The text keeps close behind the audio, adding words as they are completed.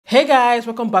Hey guys,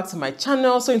 welcome back to my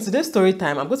channel. So in today's story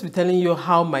time, I'm going to be telling you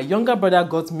how my younger brother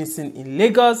got missing in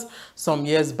Lagos some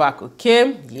years back,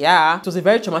 okay? Yeah, it was a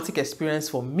very traumatic experience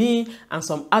for me, and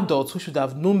some adults who should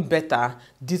have known better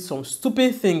did some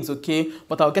stupid things, okay?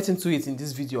 But I'll get into it in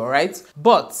this video, alright?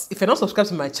 But if you're not subscribed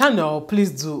to my channel,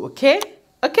 please do, okay?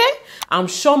 Okay, I'm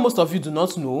sure most of you do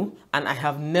not know, and I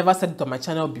have never said it on my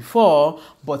channel before,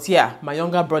 but yeah, my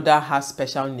younger brother has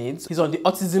special needs. He's on the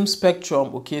autism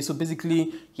spectrum, okay? So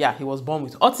basically, yeah, he was born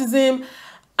with autism,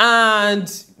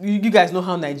 and you guys know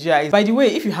how Nigeria is. By the way,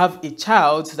 if you have a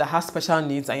child that has special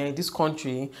needs and you're in this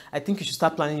country, I think you should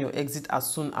start planning your exit as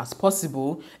soon as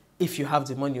possible. If you have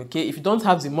the money, okay? If you don't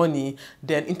have the money,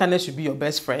 then internet should be your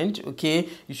best friend, okay?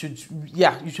 You should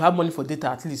have money for data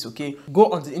at least, okay?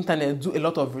 Go on the internet, do a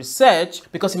lot of research,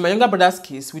 because in my younger brother's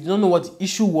case, we did not know what the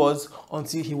issue was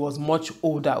until he was much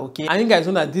older, okay? And you guys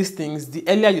know that these things, the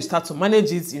earlier you start to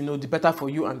manage it, you know, the better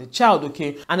for you and the child,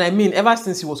 okay? And I mean, ever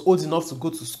since he was old enough to go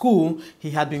to school,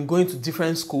 he had been going to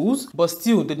different schools, but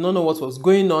still, they did not know what was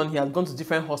going on. He had gone to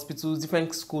different hospitals,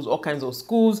 different schools, all kinds of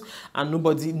schools, and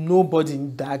nobody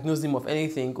diagnosed him of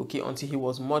anything, okay, until he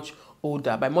was much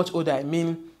older. By much older, I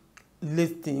mean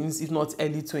late teens, if not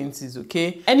early 20s,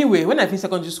 okay? Anyway, when I finished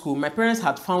secondary school, my parents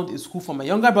had found a school for my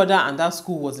younger brother, and that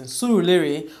school was in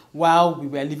Surulere while we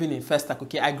were living in Festac,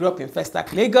 okay? I grew up in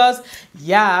Festac, Lagos.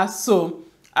 Yeah, so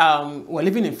we're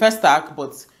living in Festac,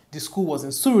 but the school was in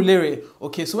Surulere,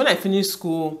 okay? So when I finished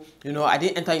school, you know, I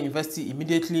didn't enter university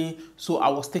immediately, so I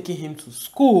was taking him to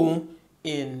school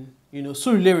in, you know,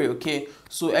 Surulere, okay?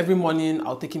 So every morning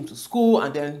I'll take him to school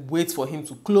and then wait for him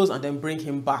to close and then bring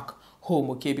him back home,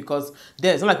 okay? Because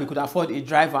it's not like we could afford a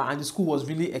driver, and the school was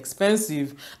really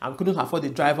expensive and we couldn't afford a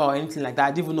driver or anything like that.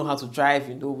 I didn't even know how to drive,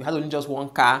 you know, we had only just one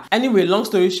car. Anyway, long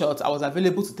story short, I was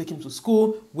available to take him to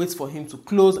school, wait for him to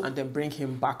close, and then bring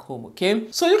him back home,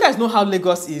 okay? So you guys know how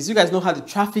Lagos is, you guys know how the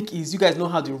traffic is, you guys know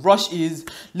how the rush is.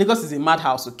 Lagos is a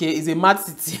madhouse, okay? It's a mad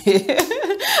city.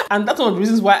 And that's one of the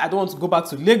reasons why I don't want to go back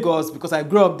to Lagos, because I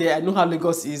grew up there. I know how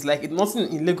Lagos is. Like,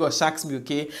 nothing in Lagos shocks me,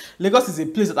 okay? Lagos is a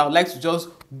place that I would like to just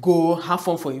go, have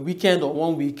fun for a weekend or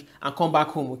 1 week and come back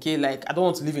home, okay? Like, I don't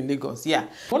want to live in Lagos, yeah.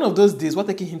 One of those days, we're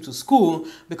taking him to school,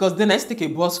 because then I used to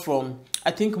take a bus from,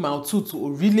 I think, Mile 2 to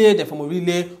Orile, then from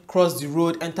Orile, cross the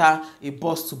road, enter a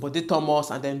bus to Bode Thomas,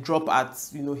 and then drop at,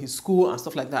 you know, his school and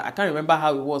stuff like that. I can't remember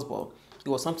how it was, but it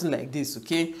was something like this,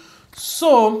 okay?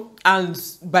 So, and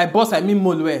by bus I mean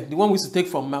Molue. The one we used to take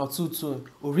from Mile 2 to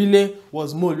Orile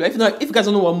was Molue. If you guys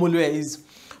don't know what Molue is,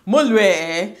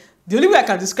 Molue, the only way I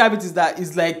can describe it is that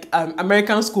it's like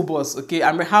American school bus, okay?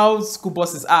 I mean, how school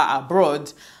buses are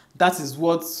abroad, that is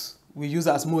what we use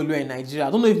as Molue in Nigeria. I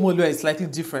don't know if Molue is slightly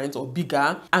different or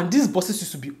bigger. And these buses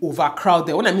used to be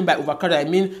overcrowded. What I mean by overcrowded, I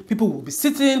mean people will be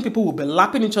sitting, people will be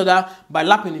lapping each other. By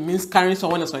lapping, it means carrying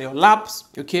someone else on your laps,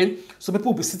 okay? So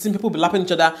people will be sitting, people will be lapping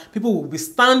each other, people will be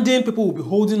standing, people will be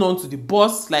holding on to the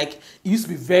bus. Like, it used to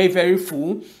be very, very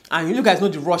full. And you guys know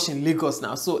the rush in Lagos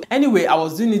now. So anyway, I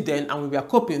was doing it then and we were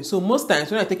coping. So most times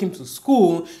when I take him to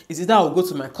school, it's either I'll go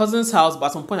to my cousin's house, but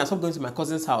at some point I stopped going to my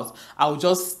cousin's house. I'll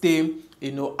just stay,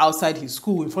 you know, outside his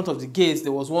school in front of the gates.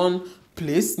 There was one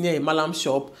place near a malam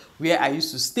shop where I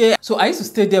used to stay. So I used to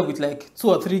stay there with like 2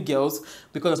 or 3 girls,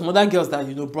 because there's some other girls that,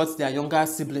 you know, brought their younger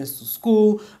siblings to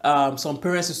school. Some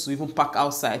parents used to even park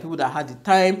outside. People that had the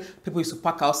time, people used to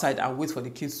park outside and wait for the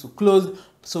kids to close.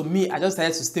 So me, I just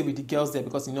decided to stay with the girls there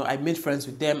because, you know, I made friends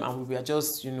with them and we were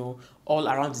just, you know, all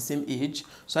around the same age.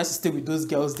 So I used to stay with those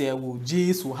girls there. We'll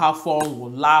gist, we'll have fun,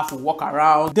 we'll laugh, we'll walk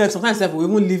around. Then sometimes we'll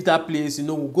even leave that place, you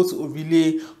know, we'll go to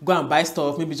Orile, go and buy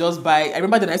stuff, maybe just buy. I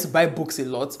remember then I used to buy books a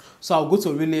lot. So I'll go to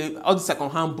Orile, all the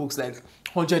second-hand books, like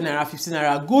 100 naira, 50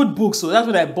 naira, good books. So that's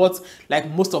when I bought like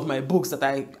most of my books that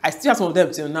I still have some of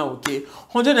them till now, okay?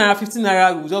 100 naira, 50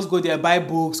 naira, we'll just go there, buy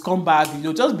books, come back, you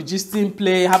know, just be gisting,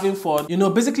 play, having fun, you know,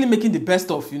 basically making the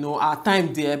best of, you know, our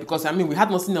time there, because I mean, we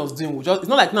had nothing else doing. It's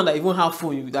not like now that I even have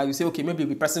phone, that you say, okay, maybe you'll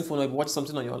be pressing phone or you'll watch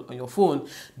something on your phone.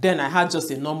 Then I had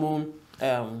just a normal,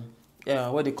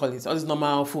 what they call it, all this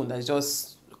normal phone that's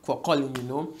just for calling, you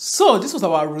know. So this was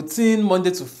our routine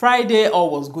Monday to Friday. All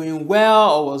was going well,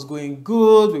 all was going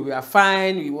good, we were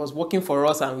fine, it was working for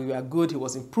us and we were good. He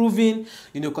was improving,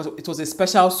 you know, because it was a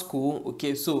special school,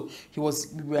 okay? So we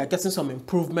were getting some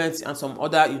improvements and some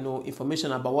other, you know,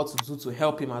 information about what to do to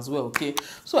help him as well, okay?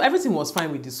 So everything was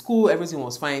fine with the school, everything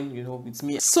was fine, you know, with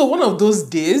me. So one of those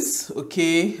days,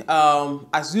 okay,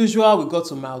 as usual, we got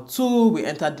to Mile 2, we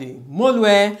entered the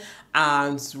Molue,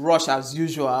 and rush as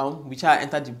usual, which I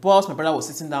entered the bus. My brother was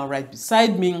sitting down right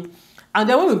beside me. And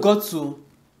then when we got to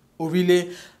Orile,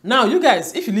 Now, you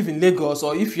guys, if you live in Lagos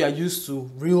or if you are used to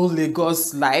real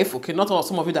Lagos life, okay, not all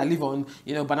some of you that live on,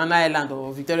 you know, Banana Island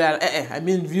or Victoria, I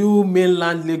mean real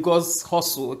mainland Lagos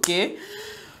hustle, okay?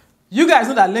 You guys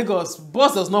know that Lagos,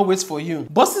 bus does not wait for you.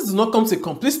 Buses do not come to a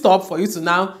complete stop for you to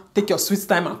now take your sweet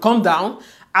time and come down.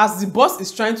 As the bus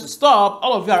is trying to stop,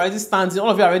 all of you are already standing,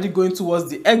 all of you are already going towards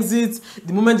the exit.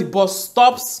 The moment the bus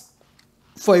stops,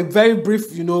 for a very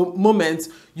brief, you know, moment,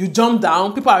 you jump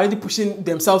down. People are already pushing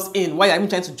themselves in while you're even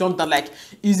trying to jump down. Like,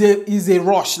 is a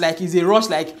rush. Like,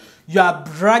 you are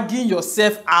dragging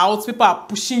yourself out. People are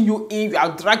pushing you in. You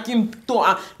are dragging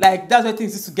to, like, that's where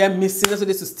things used to get missing. That's where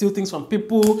they used to steal things from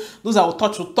people. Those that will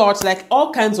touch. Like,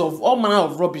 all manner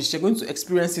of rubbish. You're going to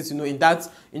experience it, you know,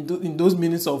 in those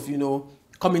minutes of, you know,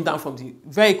 coming down from the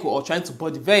vehicle or trying to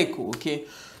board the vehicle. Okay,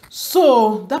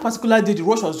 so that particular day, the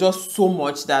rush was just so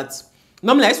much that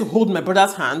normally I used to hold my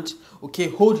brother's hand, okay,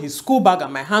 hold his school bag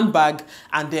and my handbag,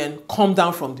 and then come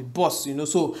down from the bus, you know.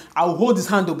 So I'll hold his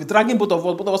hand, we'll be dragging both of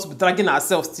us will be dragging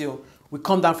ourselves till we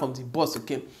come down from the bus,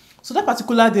 okay. So that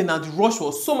particular day now, the rush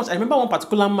was so much. I remember one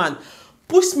particular man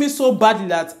pushed me so badly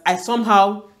that I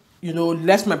somehow, you know,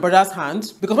 left my brother's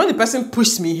hand, because when the person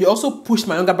pushed me, he also pushed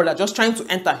my younger brother, just trying to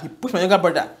enter. He pushed my younger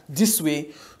brother this way.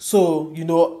 So, you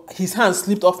know, his hand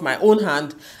slipped off my own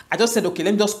hand. I just said, okay,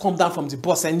 let me just come down from the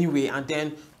bus anyway and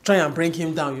then try and bring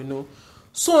him down, you know.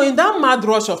 So in that mad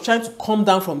rush of trying to come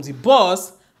down from the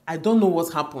bus, I don't know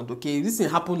what happened, okay. This thing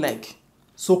happened like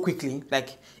so quickly.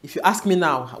 Like, if you ask me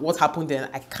now what happened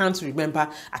then, I can't remember.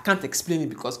 I can't explain it,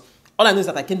 because all I know is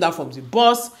that I came down from the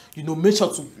bus, you know, made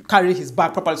sure to carry his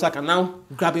bag properly so I can now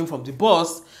grab him from the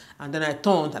bus. And then I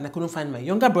turned and I couldn't find my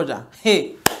younger brother.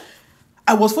 Hey,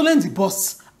 I was following the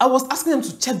bus. I was asking them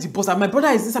to check the bus. And my brother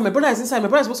is inside. My brother is inside. My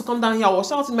brother is supposed to come down here. I was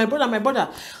shouting, my brother, my brother.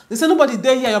 They said, nobody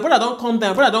there here. Your brother don't come down.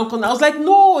 Your brother don't come down. I was like,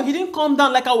 no, he didn't come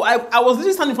down. Like, I was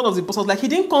literally standing in front of the bus. I was like, he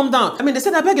didn't come down. I mean, they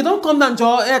said, I beg you, don't come down,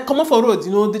 Joe. Come off for road.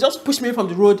 You know, they just pushed me from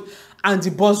the road and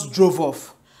the bus drove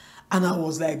off. And I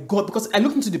was like, God, because I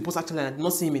looked into the bus actually and I did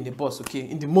not see him in the bus, okay,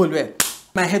 in the mall where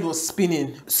my head was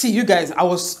spinning. See, you guys, I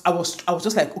was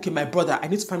just like, okay, my brother, I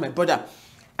need to find my brother.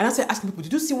 And I started asking people,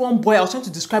 did you see one boy? I was trying to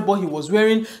describe what he was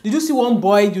wearing. Did you see one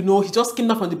boy, you know, he just came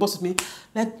down from the bus with me.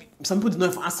 Like, some people did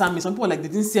not even answer me. Some people were like, they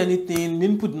didn't see anything.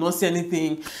 Many people did not see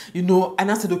anything, you know.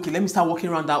 And I said, okay, let me start walking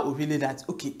around that really that,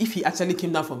 okay, if he actually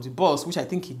came down from the bus, which I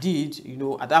think he did, you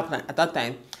know, at that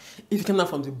time, if he came down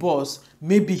from the bus,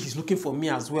 maybe he's looking for me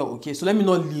as well, okay? So let me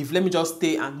not leave. Let me just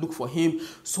stay and look for him.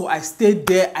 So I stayed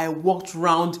there. I walked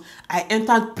around. I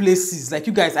entered places. Like,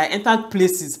 you guys, I entered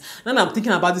places. Now I'm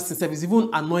thinking about this thing, it's even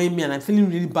annoying me and I'm feeling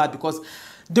really bad, because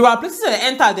there were places that I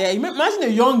entered there. Imagine a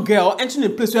young girl entering a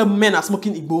place where men are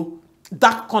smoking IGBO.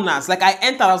 Dark corners. Like, I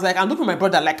entered, I was like, I'm looking for my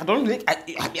brother. Like, I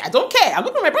don't care. I'm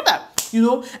looking for my brother. You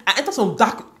know, I entered some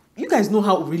dark. You guys know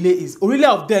how Orile is. Orile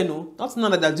of there, no? Not now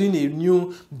that they're doing a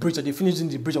new bridge or they finished doing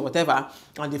the bridge or whatever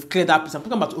and they've cleared that place. I'm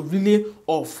talking about Orile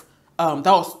of, that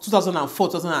was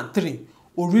 2004, 2003.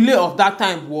 Orile of that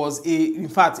time was, in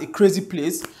fact, a crazy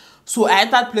place. So I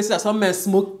entered places that some men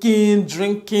smoking,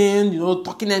 drinking, you know,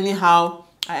 talking anyhow.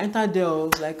 I entered there, I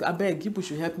was like, I beg, people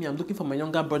should help me. I'm looking for my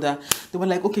younger brother. They were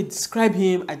like, okay, describe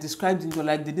him. I described him. They were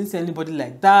like, they didn't see anybody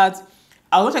like that.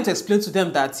 I was trying to explain to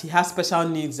them that he has special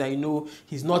needs and, you know,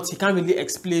 he can't really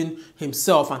explain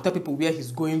himself and tell people where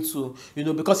he's going to, you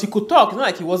know, because he could talk. It's not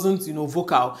like he wasn't, you know,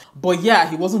 vocal. But yeah,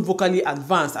 he wasn't vocally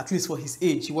advanced, at least for his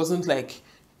age. He wasn't like,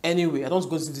 anyway, I don't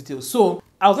go into details. So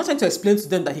I was not trying to explain to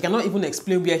them that he cannot even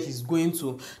explain where he's going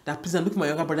to. That, please, I'm looking for my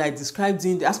younger brother. I described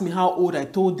him. They asked me how old. I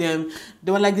told them.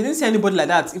 They were like, they didn't see anybody like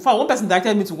that. In fact, one person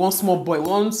directed me to one small boy,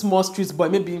 one small street boy,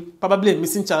 probably a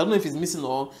missing child. I don't know if he's missing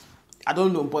or I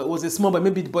don't know, but it was a small boy.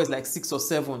 Maybe the boy is like 6 or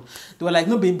 7. They were like,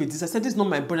 no, baby, this. I said, this is not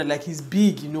my brother. Like, he's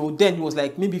big, you know. Then he was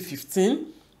like maybe 15.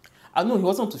 I know he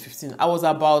wasn't up to 15. I was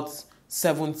about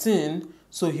 17,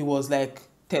 so he was like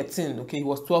 13. Okay, he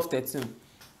was 12, 13.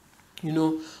 You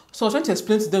know, so I was trying to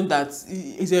explain to them that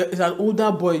he's an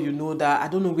older boy, you know, that I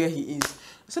don't know where he is.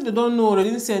 They said they don't know, they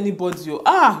didn't see anybody.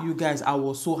 You guys, I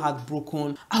was so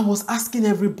heartbroken. I was asking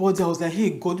everybody, I was like,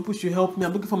 hey, God, people should help me.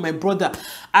 I'm looking for my brother.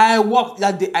 I walked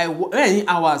that day, many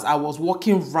hours, I was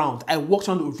walking around. I walked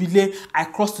around the relay, I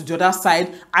crossed to the other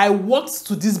side. I walked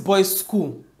to this boy's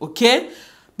school, okay?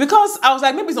 Because I was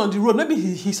like, maybe he's on the road. Maybe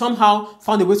he somehow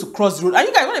found a way to cross the road. And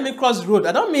you guys, when I mean cross the road,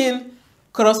 I don't mean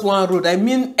cross one road. I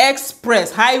mean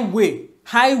express, highway,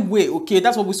 okay?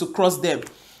 That's what we should cross them.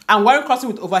 And we weren't crossing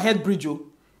with overhead bridge,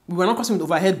 we were not crossing with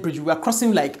overhead bridge. We were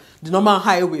crossing like the normal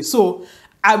highway. So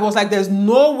I was like, there's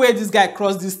no way this guy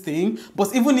crossed this thing.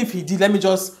 But even if he did, let me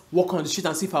just walk on the street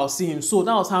and see if I'll see him. So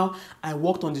that was how I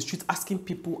walked on the street asking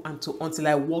people until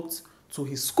I walked to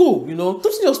his school, you know.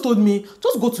 Something just told me,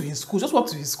 just go to his school, just walk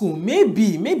to his school.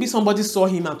 Maybe somebody saw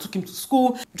him and took him to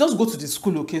school. Just go to the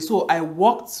school, okay? So I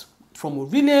walked from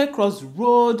Orile, crossed the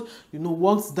road, you know,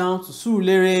 walked down to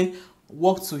Surulere,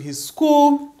 walked to his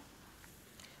school,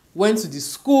 went to the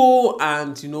school,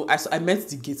 and, you know, I met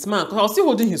the gate man, because I was still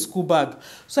holding his school bag.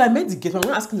 So I met the gate man.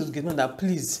 I'm asking the gate man that,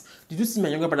 please, did you see my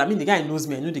younger brother? I mean, the guy knows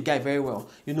me. I know the guy very well.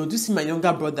 You know, do you see my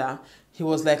younger brother? He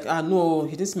was like, no,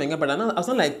 he didn't see my younger brother. And I was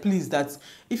not like, please, that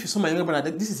if you saw my younger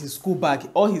brother, this is his school bag.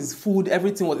 All his food,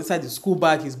 everything was inside the school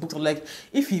bag, his books. I'm like,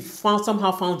 if he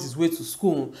somehow found his way to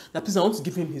school, that please, I want to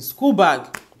give him his school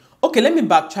bag. Okay, let me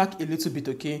backtrack a little bit,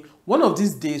 okay? One of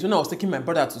these days, when I was taking my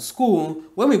brother to school,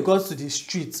 when we got to the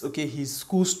streets, okay, his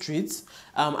school streets,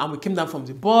 and we came down from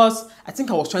the bus, I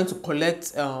think I was trying to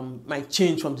collect my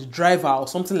change from the driver or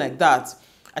something like that.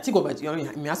 I think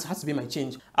it has to be my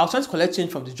change. I was trying to collect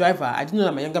change from the driver. I didn't know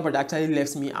that my younger brother actually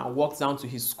left me and walked down to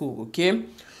his school, okay?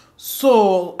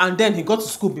 So, and then he got to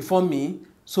school before me.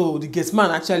 So the gate man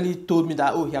actually told me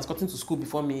that, oh, he has gotten to school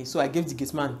before me. So I gave the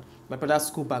gate man my brother's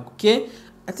school bag, okay?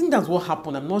 I think that's what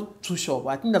happened. I'm not too sure, but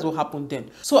I think that's what happened then.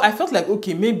 So I felt like,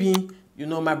 okay, maybe, you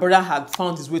know, my brother had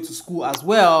found his way to school as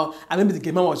well. And maybe the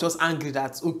gate man was just angry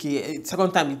that, okay,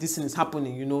 second time this thing is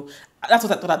happening, you know. That's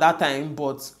what I thought at that time,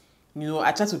 but, you know,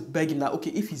 I tried to beg him that, okay,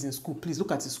 if he's in school, please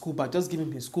look at his school bag. Just give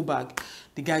him his school bag.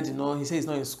 The guy did not. He said he's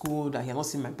not in school, that he has not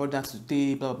seen my brother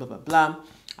today, blah, blah, blah, blah.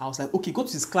 I was like, okay, go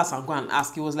to his class and go and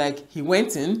ask. He was like, he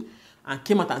went in and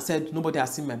came out and said, nobody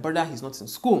has seen my brother. He's not in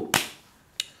school.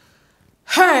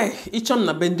 Hey,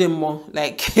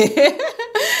 like,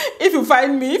 if you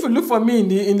find me, if you look for me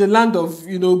in the land of,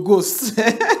 you know, ghosts,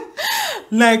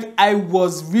 like, I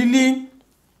was devastated.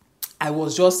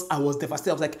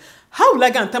 I was like, how will I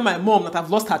go and tell my mom that I've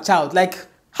lost her child? Like,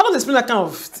 how do I explain that kind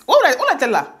of, what will I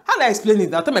tell her? How do I explain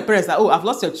it? I'll tell my parents that, oh, I've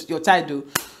lost your child, though.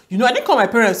 You know, I didn't call my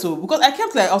parents, so, because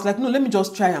I was like, no, let me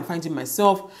just try and find him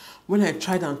myself. When I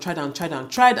tried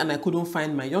and I couldn't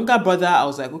find my younger brother, I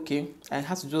was like, okay, I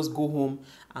had to just go home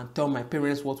and tell my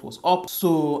parents what was up.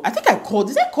 So I think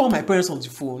did I call my parents on the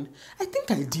phone? I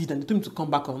think I did, and they told me to come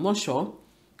back. I'm not sure,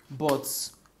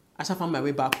 but I found my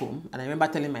way back home, and I remember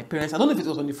telling my parents, I don't know if it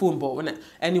was on the phone, but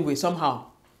anyway, somehow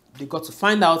they got to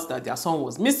find out that their son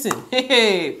was missing.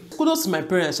 Hey, kudos to my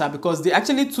parents, because they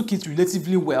actually took it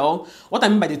relatively well. What I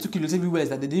mean by they took it relatively well is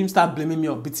that they didn't start blaming me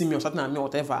or beating me or something at me or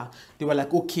whatever. They were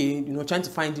like, okay, you know, trying to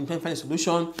find a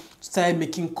solution. Started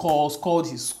making calls, called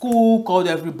his school, called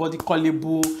everybody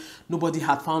callable. Nobody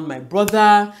had found my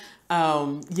brother.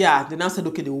 Yeah, they now said,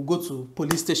 okay, they will go to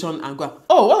police station and go.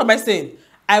 Oh, what am I saying?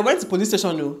 I went to police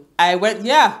station. No,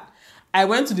 I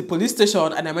went to the police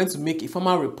station and I went to make a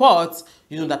formal report,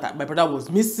 you know, that my brother was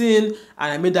missing, and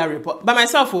I made that report by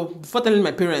myself. Before telling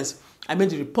my parents, I made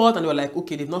the report, and they were like,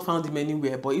 okay, they've not found him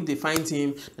anywhere, but if they find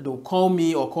him, they'll call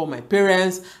me or call my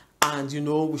parents, and, you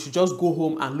know, we should just go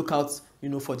home and look out, you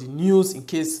know, for the news in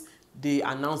case they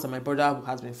announce that my brother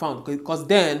has been found. Because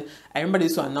then I remember they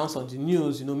used to announce on the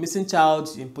news, you know, missing child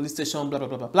in police station, blah, blah,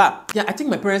 blah, blah, blah. Yeah, I think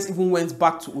my parents even went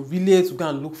back to Orile to go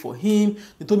and look for him.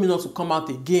 They told me not to come out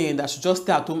again, that I should just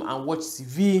stay at home and watch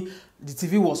TV. The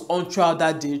TV was on trial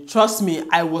that day. Trust me,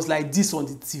 I was like this on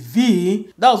the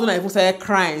TV. That was when I even started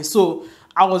crying. So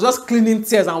I was just cleaning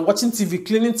tears and watching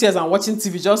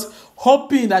TV, just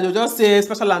hoping that they'll just say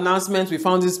special announcement, we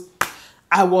found this.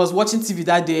 I was watching TV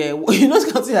that day. You know,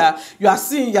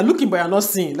 you're looking, but you're not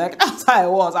seeing. Like, that's how I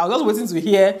was just waiting to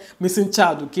hear missing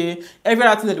child, okay? Every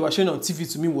other thing that they were showing on TV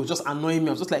to me was just annoying me.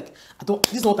 I was just like,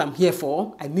 this is what I'm here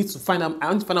for. I want to find out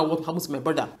what happens to my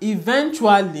brother.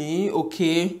 Eventually,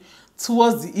 okay,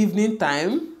 towards the evening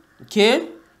time, okay,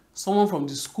 someone from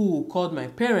the school called my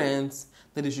parents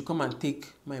that they should come and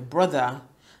take my brother.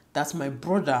 That my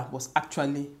brother was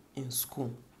actually in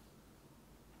school.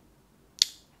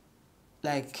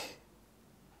 Like,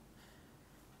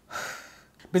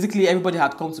 basically everybody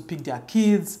had come to pick their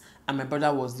kids and my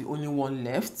brother was the only one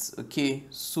left, okay?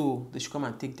 So they should come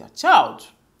and take their child.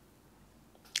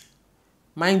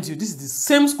 Mind you, this is the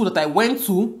same school that I went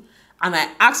to, and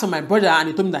I asked for my brother and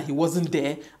they told me that he wasn't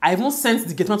there. I even sent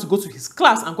the gate man to go to his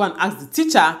class and go and ask the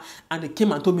teacher, and they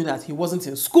came and told me that he wasn't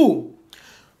in school.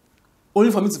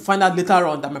 Only for me to find out later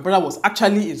on that my brother was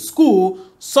actually in school.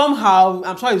 Somehow,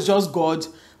 I'm sure it's just God,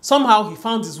 somehow he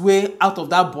found his way out of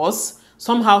that bus.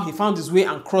 Somehow he found his way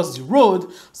and crossed the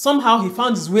road. Somehow he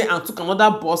found his way and took another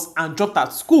bus and dropped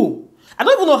at school. I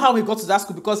don't even know how he got to that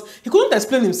school because he couldn't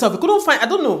explain himself. He couldn't find, I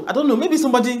don't know. Maybe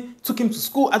somebody took him to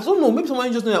school. I don't know. Maybe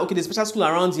somebody just knew that, okay, there's a special school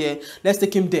around here. Let's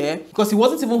take him there. Because he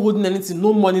wasn't even holding anything,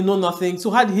 no money, no nothing.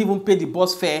 So how did he even pay the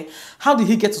bus fare? How did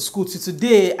he get to school? To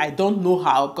today, I don't know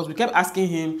how, because we kept asking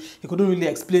him. He couldn't really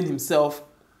explain himself.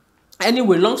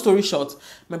 Anyway, long story short,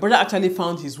 my brother actually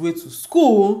found his way to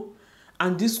school,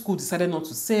 and this school decided not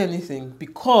to say anything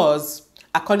because,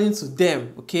 according to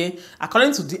them, okay,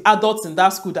 according to the adults in that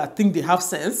school that think they have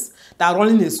sense, that are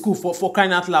running a school for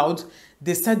crying out loud,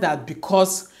 they said that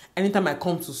because anytime I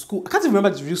come to school, I can't even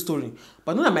remember the real story,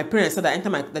 but I know that my parents said that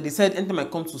anytime I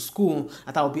come to school,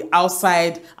 that I'll be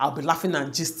outside, I'll be laughing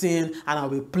and gisting, and I'll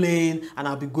be playing, and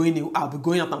I'll be going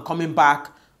out and coming back.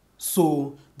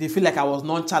 So they feel like I was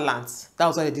nonchalant. That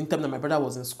was why they didn't tell me that my brother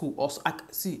was in school. Also,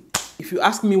 see, if you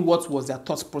ask me what was their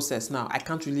thought process now, I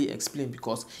can't really explain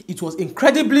because it was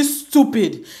incredibly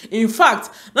stupid. In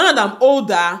fact, now that I'm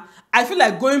older, I feel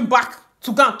like going back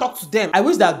to go and talk to them. I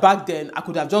wish that back then I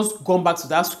could have just gone back to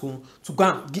that school to go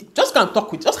and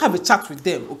just have a chat with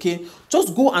them, okay?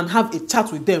 Just go and have a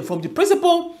chat with them, from the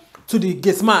principal to the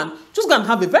gate man. Just go and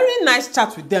have a very nice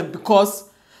chat with them, because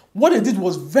what they did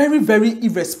was very, very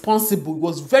irresponsible. It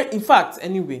was very, in fact,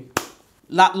 anyway,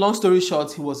 long story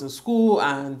short, he was in school,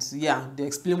 and yeah, they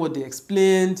explained what they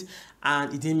explained,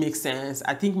 and it didn't make sense.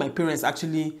 I think my parents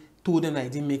actually told them that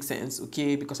it didn't make sense,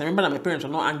 okay? Because I remember that my parents were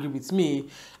not angry with me.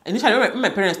 Initially, when my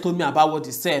parents told me about what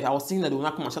they said, I was thinking that they would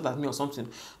not come and shout at me or something.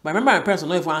 But I remember my parents were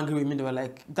not even angry with me. They were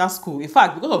like, that's cool. In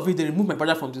fact, because of it, they removed my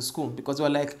brother from the school, because they were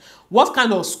like, what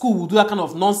kind of school would do that kind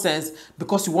of nonsense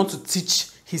because you want to teach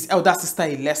his elder sister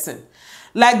a lesson?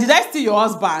 Like, did I steal your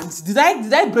husband? Did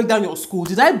I break down your school?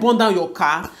 Did I burn down your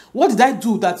car? What did I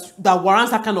do that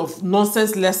warrants that kind of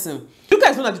nonsense lesson? You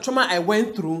guys know that the trauma I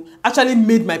went through actually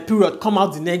made my period come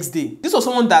out the next day. This was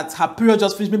someone that her period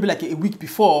just finished maybe like a week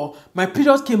before. My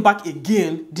period came back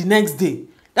again the next day.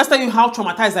 That's telling you how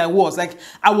traumatized I was. Like,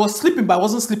 I was sleeping, but I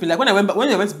wasn't sleeping. Like, when I went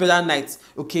to bed that night,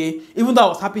 okay, even though I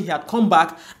was happy he had come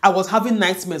back, I was having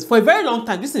nightmares for a very long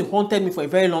time. This thing haunted me for a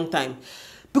very long time.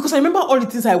 Because I remember all the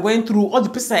things I went through, all the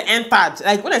places I entered.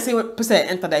 Like, when I say places I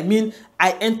entered, I mean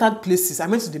I entered places. I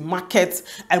went to the market.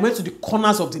 I went to the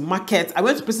corners of the market. I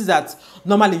went to places that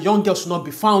normally young girls should not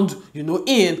be found, you know,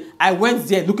 in. I went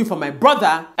there looking for my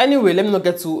brother. Anyway, let me not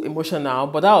get too emotional,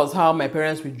 but that was how my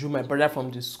parents withdrew my brother from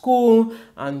the school,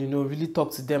 and, you know, really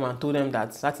talked to them and told them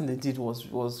that that thing they did was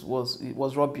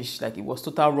rubbish. Like, it was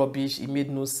total rubbish. It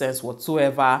made no sense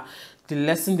whatsoever. The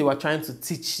lesson they were trying to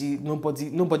teach,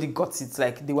 nobody got it.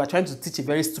 Like, they were trying to teach a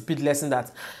very stupid lesson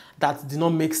that did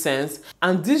not make sense.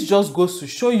 And this just goes to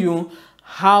show you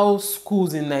how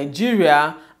schools in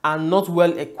Nigeria are not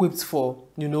well equipped for,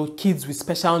 you know, kids with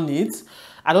special needs.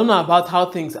 I don't know about how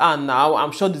things are now.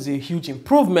 I'm sure there's a huge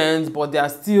improvement, but they are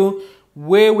still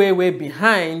way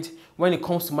behind when it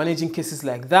comes to managing cases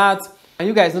like that. And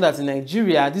you guys know that in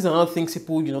Nigeria, these are not things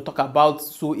people, you know, talk about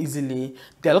so easily.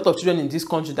 There are a lot of children in this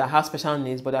country that have special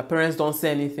needs, but their parents don't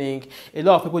say anything. A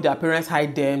lot of people, their parents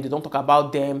hide them. They don't talk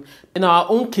about them. In our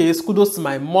own case, kudos to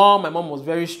my mom. My mom was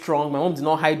very strong. My mom did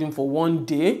not hide him for one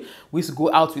day. We used to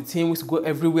go out with him. We used to go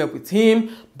everywhere with him.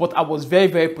 But I was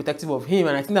very protective of him.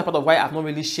 And I think that's part of why I've not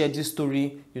really shared this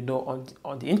story, you know,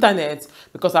 on the internet,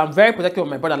 because I'm very protective of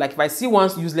my brother. Like, if I see one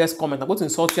useless comment, I'm going to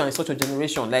insult you and insult your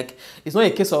generation. Like, it's not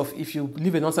a case of if you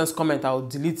leave a nonsense comment, I'll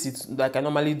delete it like I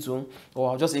normally do,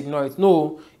 or I'll just ignore it.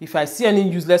 No, if I see any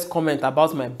useless comment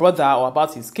about my brother or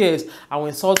about his case, I will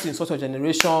insult you, insult your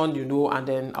generation, you know, and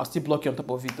then I'll still block you on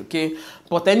top of it, okay?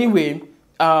 But anyway,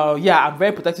 yeah, I'm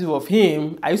very protective of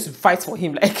him. I used to fight for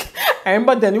him. Like, I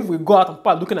remember then if we go out and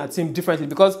people are looking at him differently,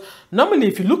 because normally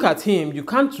if you look at him, you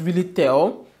can't really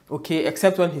tell, okay,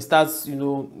 except when he starts, you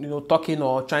know, talking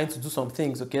or trying to do some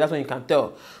things, okay, that's when you can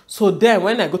tell. So then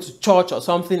when I go to church or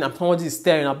something and somebody is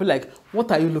staring, I'll be like,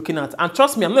 what are you looking at? And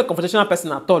trust me, I'm not a confrontational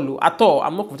person at all,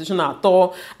 I'm not confrontational at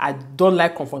all. I don't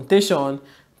like confrontation.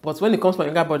 But when it comes to my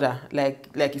younger brother, like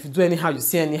if you do anyhow, you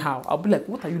see anyhow, I'll be like,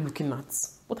 what are you looking at?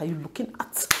 What are you looking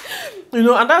at? You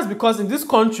know, and that's because in this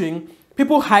country,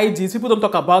 people hide it, people don't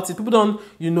talk about it, people don't,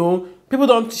 you know, people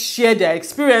don't share their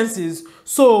experiences.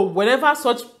 So whenever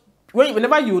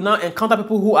you now encounter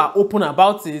people who are open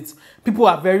about it, people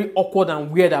are very awkward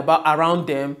and weird around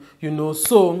them, you know.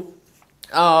 So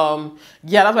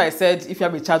Yeah, that's why I said if you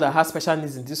have a child that has special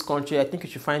needs in this country, I think you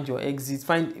should find your exit,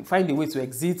 find a way to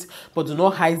exit, but do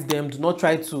not hide them. Do not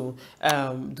try to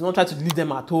leave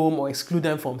them at home or exclude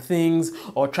them from things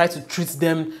or try to treat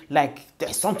them like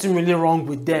there's something really wrong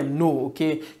with them. No,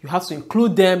 okay, you have to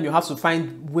include them. You have to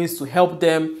find ways to help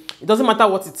them. It doesn't matter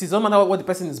what it is. It doesn't matter what the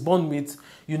person is born with.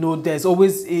 You know, there's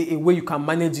always a way you can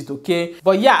manage it, okay?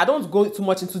 But yeah, I don't go too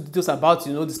much into details about,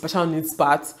 you know, the special needs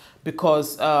part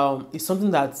because it's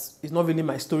something that is not really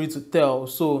my story to tell.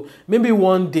 So maybe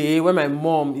one day when my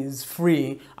mom is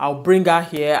free, I'll bring her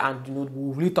here and, you know,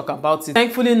 we'll really talk about it.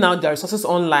 Thankfully now there are resources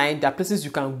online, there are places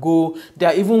you can go, there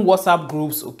are even WhatsApp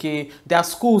groups, okay? There are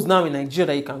schools now in Nigeria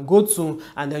that you can go to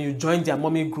and then you join their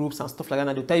mommy groups and stuff like that,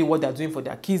 and they'll tell you what they're doing for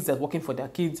their kids, they're working for their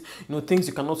kids, you know, things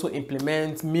you can also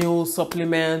implement, meals,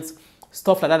 supplements,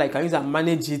 stuff like that. I can use and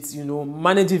manage it, you know,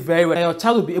 manage it very well. Your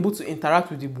child will be able to interact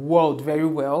with the world very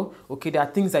well. Okay, there are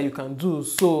things that you can do.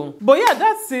 So, but yeah,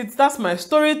 that's it. That's my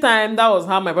story time. That was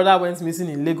how my brother went missing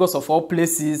in Lagos of all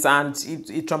places, and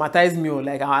it traumatized me.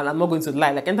 Like, I'm not going to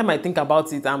lie. Like, anytime I think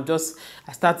about it,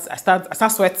 I start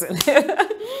sweating.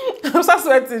 I start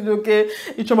sweating. Okay,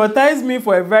 it traumatized me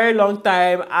for a very long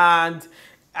time, and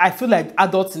I feel like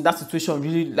adults in that situation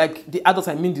really, like the adults,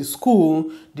 I mean the school,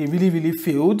 they really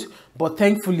failed. But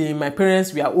thankfully, my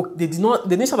parents they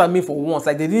didn't shout at me for once.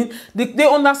 Like they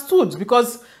understood,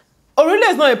 because Orile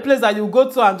is not a place that you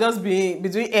go to and just be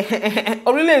between.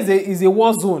 Orile is a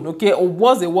war zone, okay, or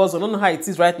was a war zone. I don't know how it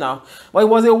is right now, but it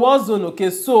was a war zone,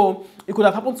 okay. So it could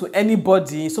have happened to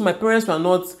anybody. So my parents were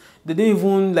not. They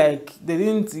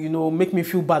didn't, you know, make me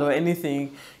feel bad or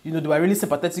anything. You know, they were really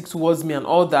sympathetic towards me and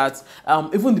all that.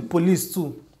 Even the police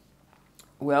too.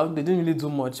 Well, they didn't really do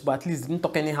much, but at least they didn't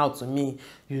talk anyhow to me,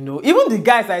 you know. Even the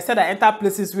guys, I said I enter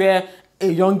places where a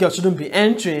young girl shouldn't be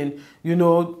entering, you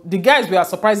know, the guys were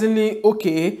surprisingly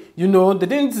okay, you know. They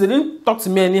didn't talk to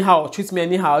me anyhow or treat me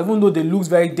anyhow, even though they looked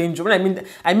very dangerous. When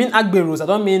I mean agberos, I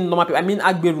don't mean normal people, I mean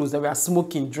agberos that were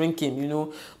smoking, drinking, you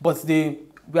know, but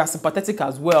we are sympathetic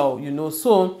as well, you know.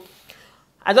 So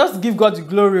I just give God the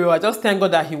glory. I just thank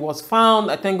God that he was found.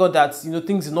 I thank God that, you know,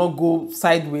 things did not go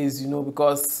sideways, you know,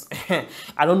 because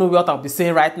I don't know what I'll be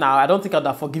saying right now. I don't think I would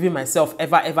have forgiven myself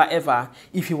ever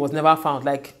if he was never found.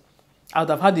 Like, I would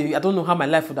have I don't know how my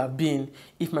life would have been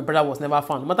if my brother was never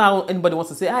found. No matter how anybody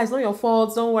wants to say, it's not your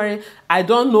fault, don't worry. I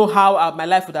don't know how my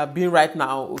life would have been right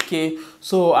now, okay?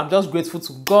 So I'm just grateful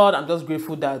to God. I'm just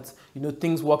grateful that, you know,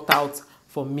 things worked out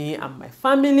for me and my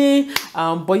family.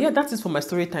 But yeah, that is for my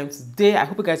story time today. I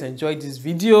hope you guys enjoyed this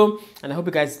video, and I hope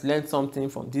you guys learned something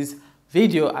from this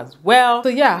video as well. So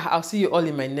yeah, I'll see you all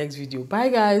in my next video. Bye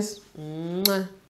guys. Mwah.